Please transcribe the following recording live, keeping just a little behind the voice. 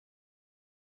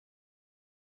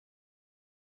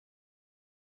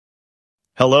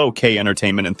Hello, K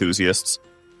entertainment enthusiasts.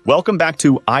 Welcome back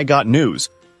to I Got News,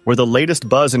 where the latest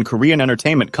buzz in Korean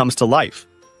entertainment comes to life.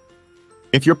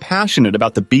 If you're passionate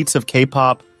about the beats of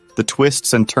K-pop, the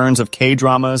twists and turns of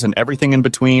K-dramas, and everything in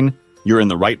between, you're in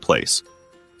the right place.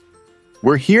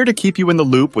 We're here to keep you in the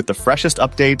loop with the freshest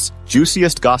updates,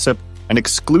 juiciest gossip, and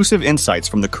exclusive insights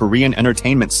from the Korean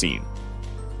entertainment scene.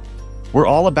 We're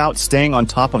all about staying on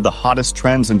top of the hottest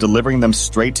trends and delivering them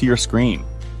straight to your screen.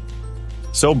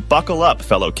 So buckle up,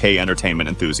 fellow K-entertainment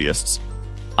enthusiasts.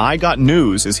 I Got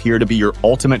News is here to be your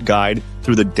ultimate guide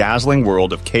through the dazzling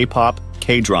world of K-pop,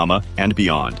 K-drama, and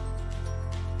beyond.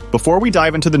 Before we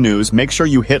dive into the news, make sure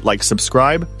you hit like,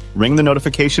 subscribe, ring the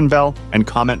notification bell, and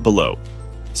comment below.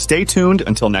 Stay tuned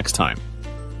until next time.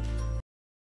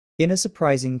 In a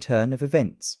surprising turn of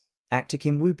events, actor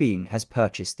Kim Woo-bin has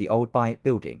purchased the old BigHit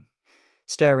building,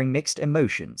 stirring mixed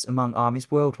emotions among ARMYs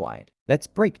worldwide. Let's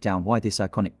break down why this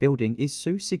iconic building is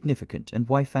so significant and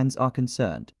why fans are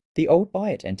concerned. The old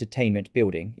BigHit Entertainment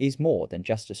Building is more than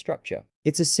just a structure.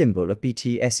 It's a symbol of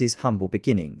BTS's humble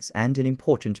beginnings and an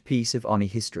important piece of ARMY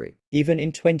history. Even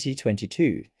in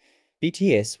 2022,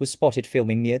 BTS was spotted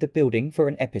filming near the building for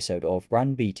an episode of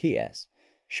Run BTS,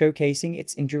 showcasing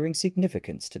its enduring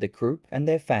significance to the group and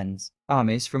their fans.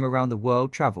 ARMYs from around the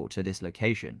world travel to this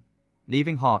location,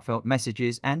 leaving heartfelt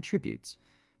messages and tributes,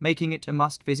 making it a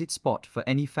must-visit spot for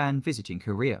any fan visiting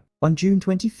Korea. On June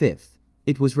 25th,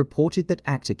 it was reported that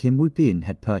actor Kim Woo-bin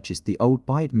had purchased the old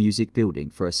BigHit music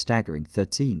building for a staggering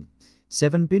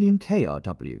 13.7 billion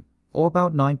KRW, or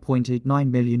about $9.89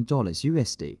 million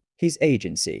USD. His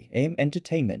agency, AIM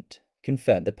Entertainment,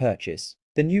 confirmed the purchase.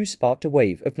 The news sparked a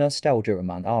wave of nostalgia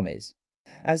among ARMYs,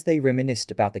 as they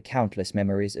reminisced about the countless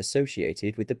memories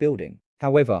associated with the building.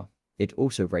 However, it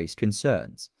also raised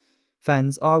concerns.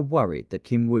 Fans are worried that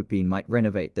Kim Woo-bin might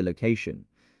renovate the location,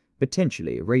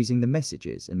 potentially erasing the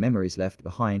messages and memories left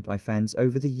behind by fans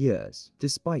over the years.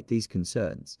 Despite these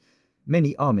concerns,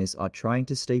 many ARMYs are trying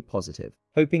to stay positive,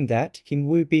 hoping that Kim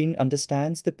Woo-bin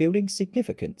understands the building's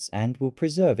significance and will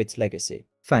preserve its legacy.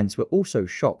 Fans were also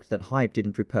shocked that HYBE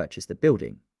didn't repurchase the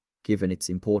building, given its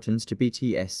importance to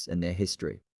BTS and their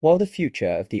history. While the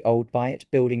future of the old BigHit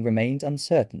building remains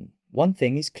uncertain, one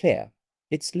thing is clear: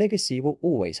 its legacy will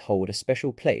always hold a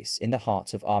special place in the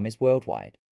hearts of ARMYs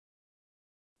worldwide.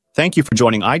 Thank you for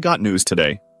joining I Got News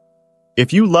today.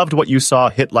 If you loved what you saw,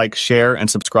 hit like, share, and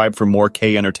subscribe for more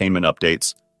K-entertainment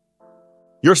updates.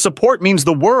 Your support means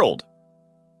the world!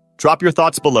 Drop your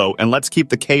thoughts below and let's keep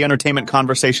the K-entertainment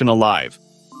conversation alive.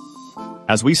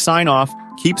 As we sign off,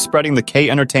 keep spreading the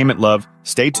K-entertainment love,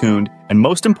 stay tuned, and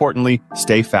most importantly,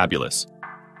 stay fabulous.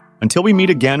 Until we meet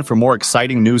again for more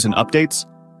exciting news and updates,